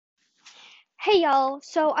Hey y'all,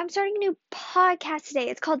 so I'm starting a new podcast today.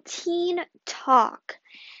 It's called Teen Talk.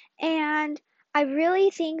 And I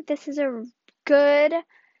really think this is a good,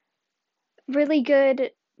 really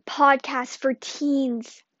good podcast for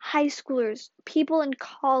teens, high schoolers, people in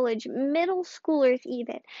college, middle schoolers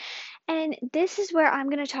even. And this is where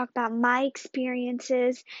I'm going to talk about my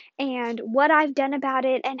experiences and what I've done about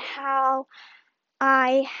it and how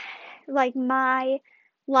I, my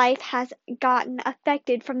life has gotten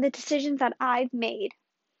affected from the decisions that I've made.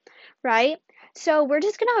 Right? So we're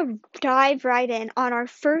just gonna dive right in on our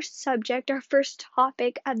first subject, our first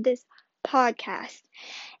topic of this podcast.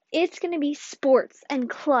 It's gonna be sports and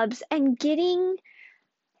clubs and getting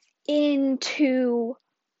into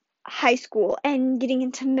high school and getting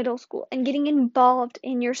into middle school and getting involved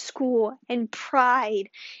in your school and pride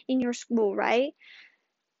in your school, right?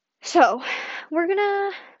 So we're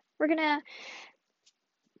gonna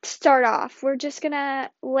start off. We're just gonna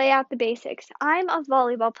lay out the basics. I'm a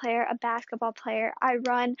volleyball player, a basketball player. I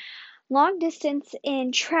run long distance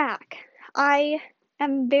in track. I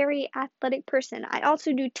am a very athletic person. I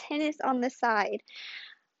also do tennis on the side.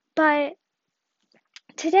 But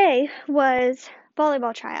today was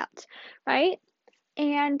volleyball tryouts, right?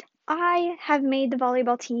 And I have made the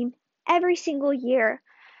volleyball team every single year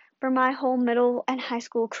for my whole middle and high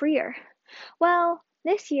school career. Well,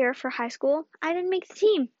 this year for high school, I didn't make the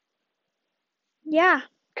team. Yeah,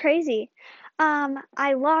 crazy.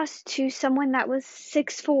 I lost to someone that was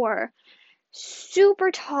 6'4", super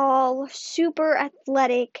tall, super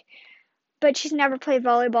athletic, but she's never played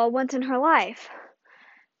volleyball once in her life.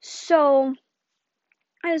 So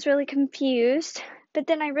I was really confused, but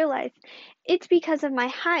then I realized it's because of my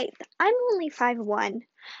height. I'm only 5'1".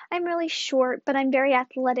 I'm really short, but I'm very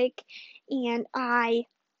athletic and I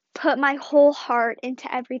put my whole heart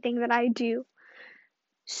into everything that I do.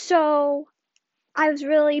 So I was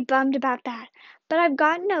really bummed about that, but I've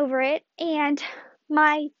gotten over it, and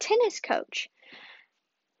my tennis coach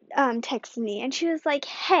texted me and she was like,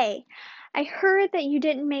 "Hey, I heard that you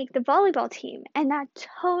didn't make the volleyball team, and that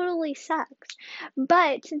totally sucks.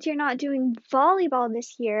 But since you're not doing volleyball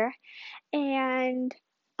this year, and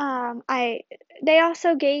I they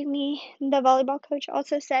also gave me the volleyball coach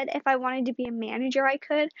also said if I wanted to be a manager I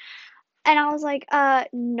could." And I was like,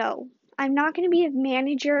 no. I'm not going to be a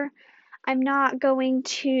manager. I'm not going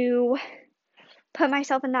to put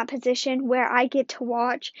myself in that position where I get to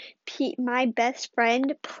watch my best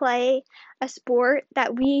friend play a sport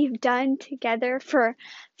that we've done together for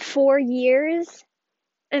 4 years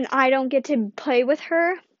and I don't get to play with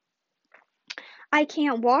her. I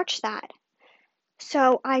can't watch that.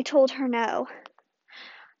 So I told her no.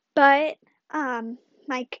 But um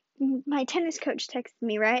my my tennis coach texted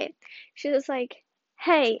me, right? She was like,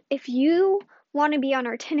 "Hey, if you want to be on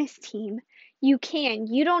our tennis team, you can.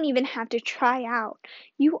 You don't even have to try out.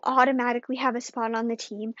 You automatically have a spot on the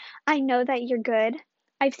team. I know that you're good.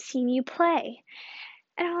 I've seen you play."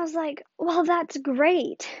 And I was like, "Well, that's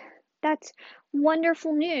great. That's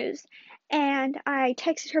wonderful news." And I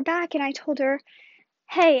texted her back and I told her,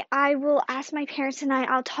 "Hey, I will ask my parents tonight.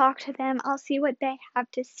 I'll talk to them. I'll see what they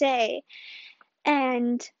have to say.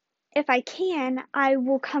 And if I can, I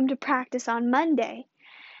will come to practice on Monday."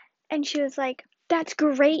 And she was like, "That's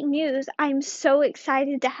great news. I'm so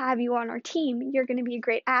excited to have you on our team. You're going to be a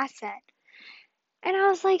great asset." And I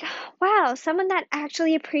was like, wow, someone that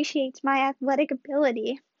actually appreciates my athletic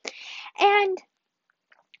ability. And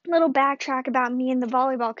little backtrack about me and the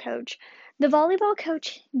volleyball coach. The volleyball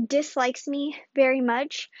coach dislikes me very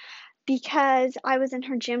much because I was in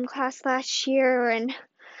her gym class last year and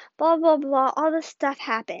blah, blah, blah. All this stuff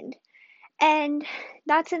happened. And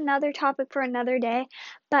that's another topic for another day.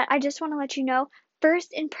 But I just want to let you know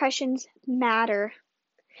first impressions matter.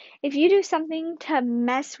 If you do something to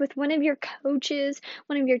mess with one of your coaches,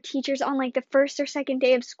 one of your teachers on like the first or second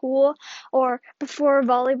day of school or before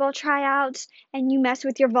volleyball tryouts, and you mess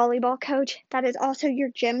with your volleyball coach that is also your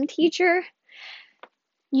gym teacher,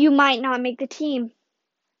 you might not make the team.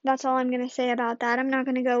 That's all I'm going to say about that. I'm not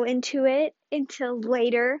going to go into it until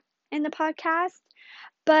later in the podcast.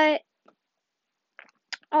 But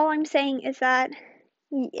all I'm saying is that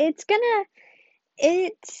it's gonna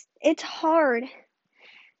it's hard.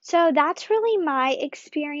 So that's really my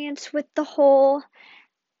experience with the whole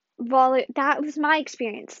that was my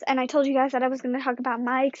experience. And I told you guys that I was going to talk about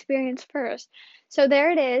my experience first. So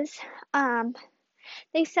there it is. Um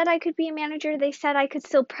they said I could be a manager. They said I could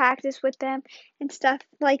still practice with them and stuff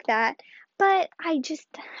like that. But I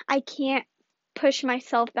can't push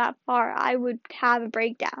myself that far. I would have a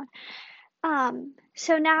breakdown.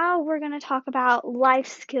 So now we're going to talk about life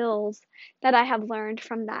skills that I have learned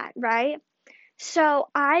from that, right? So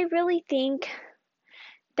I really think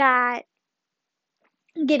that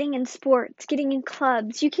getting in sports, getting in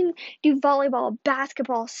clubs, you can do volleyball,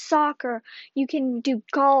 basketball, soccer, you can do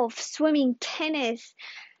golf, swimming, tennis,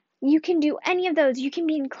 you can do any of those. You can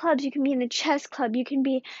be in clubs, you can be in the chess club, you can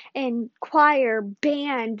be in choir,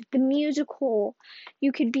 band, the musical,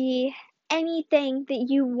 you could be anything that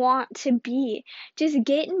you want to be. Just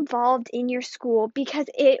get involved in your school because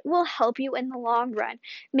it will help you in the long run.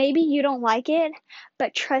 Maybe you don't like it,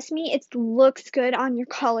 but trust me, it looks good on your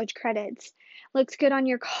college credits. Looks good on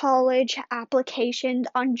your college applications,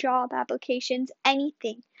 on job applications,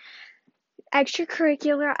 anything.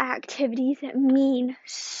 Extracurricular activities mean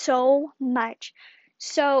so much.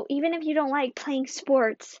 So even if you don't like playing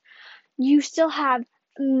sports, you still have,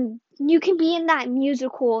 you can be in that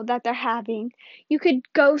musical that they're having. You could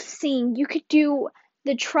go sing. You could do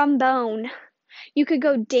the trombone. You could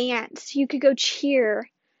go dance. You could go cheer.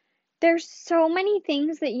 There's so many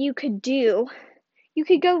things that you could do. You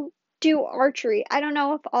could go do archery. I don't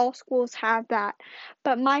know if all schools have that,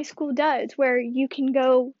 but my school does, where you can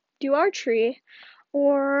go do archery,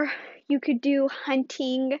 or you could do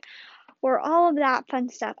hunting, or all of that fun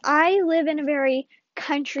stuff. I live in a very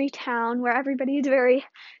country town where everybody's very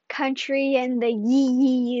country and the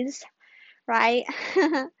yees, right?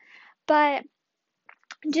 But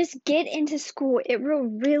just get into school. It will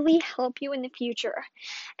really help you in the future.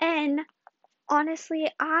 And honestly,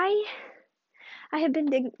 I have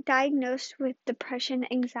been diagnosed with depression,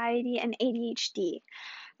 anxiety, and ADHD,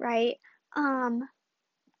 right? Um,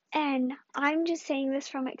 and I'm just saying this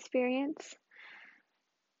from experience.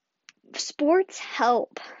 Sports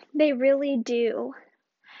help. They really do.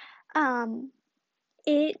 Um,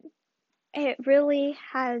 it it really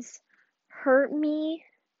has hurt me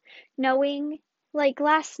knowing, like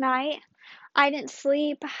last night, I didn't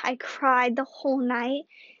sleep. I cried the whole night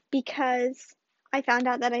because I found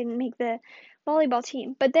out that I didn't make the volleyball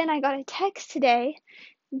team. But then I got a text today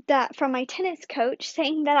that from my tennis coach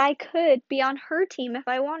saying that I could be on her team if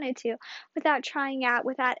I wanted to without trying out,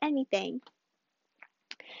 without anything.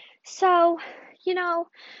 So, you know,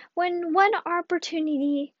 when one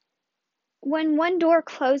opportunity, when one door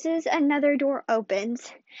closes, another door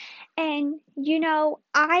opens. And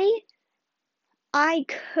I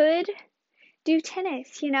could do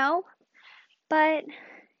tennis, but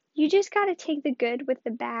you just got to take the good with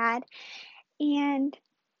the bad, and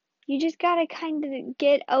you just got to kind of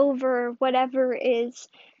get over whatever is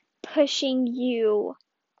pushing you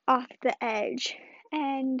off the edge.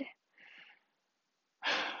 And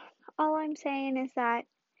all I'm saying is that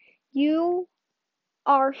you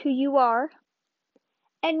are who you are,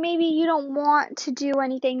 and maybe you don't want to do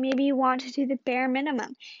anything. Maybe you want to do the bare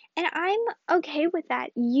minimum. And I'm okay with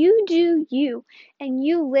that. You do you, and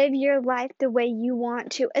you live your life the way you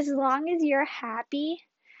want to. As long as you're happy,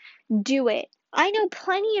 do it. I know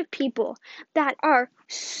plenty of people that are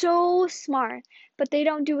so smart, but they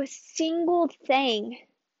don't do a single thing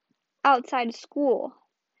outside of school.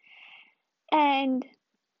 And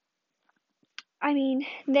I mean,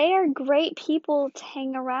 they are great people to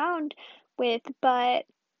hang around with, but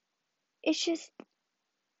it's just,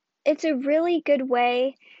 it's a really good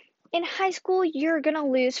way. In high school, you're gonna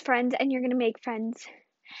lose friends and you're gonna make friends.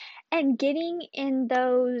 And getting in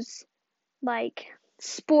those, like,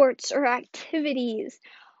 sports or activities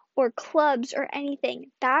or clubs or anything,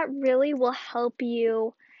 that really will help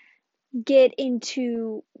you get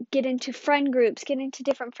into friend groups, get into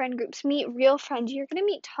different friend groups, meet real friends. You're going to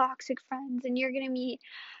meet toxic friends and you're going to meet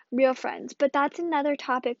real friends, but that's another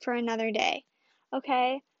topic for another day.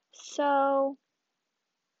 Okay? So,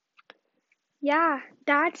 yeah,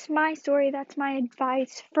 that's my story. That's my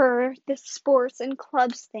advice for the sports and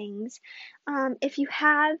clubs things. If you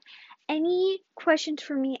have any questions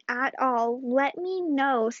for me at all, let me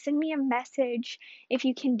know. Send me a message if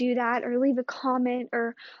you can do that, or leave a comment,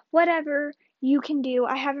 or whatever you can do.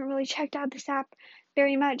 I haven't really checked out this app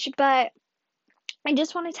very much, but I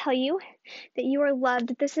just want to tell you that you are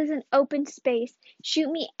loved. This is an open space.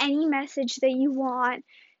 Shoot me any message that you want.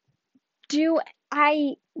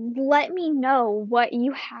 Let me know what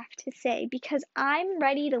you have to say because I'm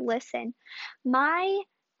ready to listen. My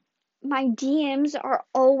DMs are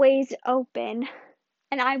always open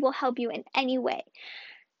and I will help you in any way.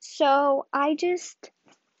 So I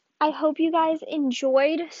hope you guys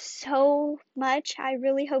enjoyed so much. I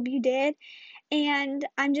really hope you did. And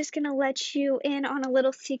I'm just going to let you in on a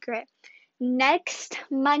little secret. Next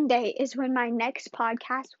Monday is when my next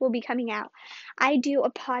podcast will be coming out. I do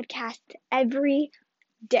a podcast every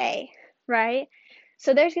day, right?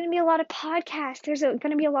 So there's going to be a lot of podcasts. There's going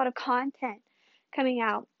to be a lot of content coming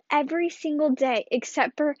out. every single day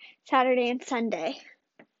except for Saturday and Sunday.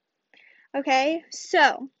 Okay,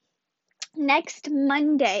 so next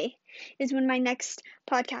Monday is when my next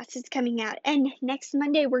podcast is coming out. And next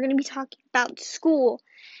Monday, we're going to be talking about school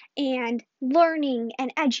and learning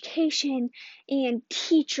and education and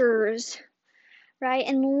teachers, right?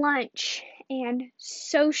 And lunch and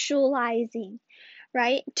socializing,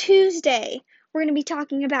 right? Tuesday, we're going to be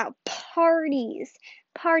talking about parties,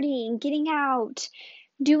 partying, getting out,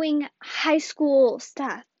 doing high school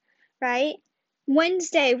stuff, right?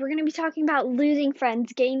 Wednesday, we're going to be talking about losing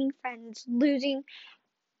friends, gaining friends, losing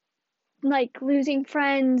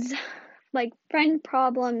friends, like friend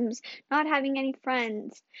problems, not having any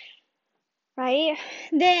friends, right?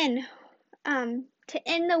 Then, to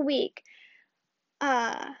end the week,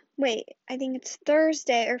 I think it's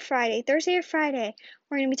Thursday or Friday. Thursday or Friday,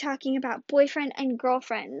 we're going to be talking about boyfriend and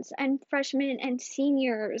girlfriends and freshmen and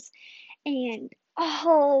seniors and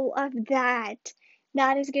all of that.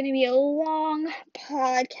 That is going to be a long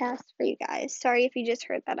podcast for you guys. Sorry if you just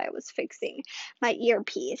heard that I was fixing my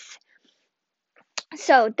earpiece.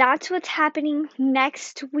 So that's what's happening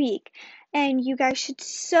next week. And you guys should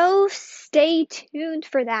so stay tuned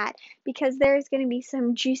for that because there's going to be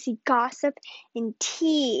some juicy gossip and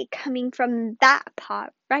tea coming from that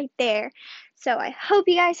pot right there. So I hope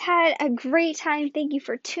you guys had a great time. Thank you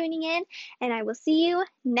for tuning in, and I will see you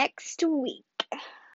next week.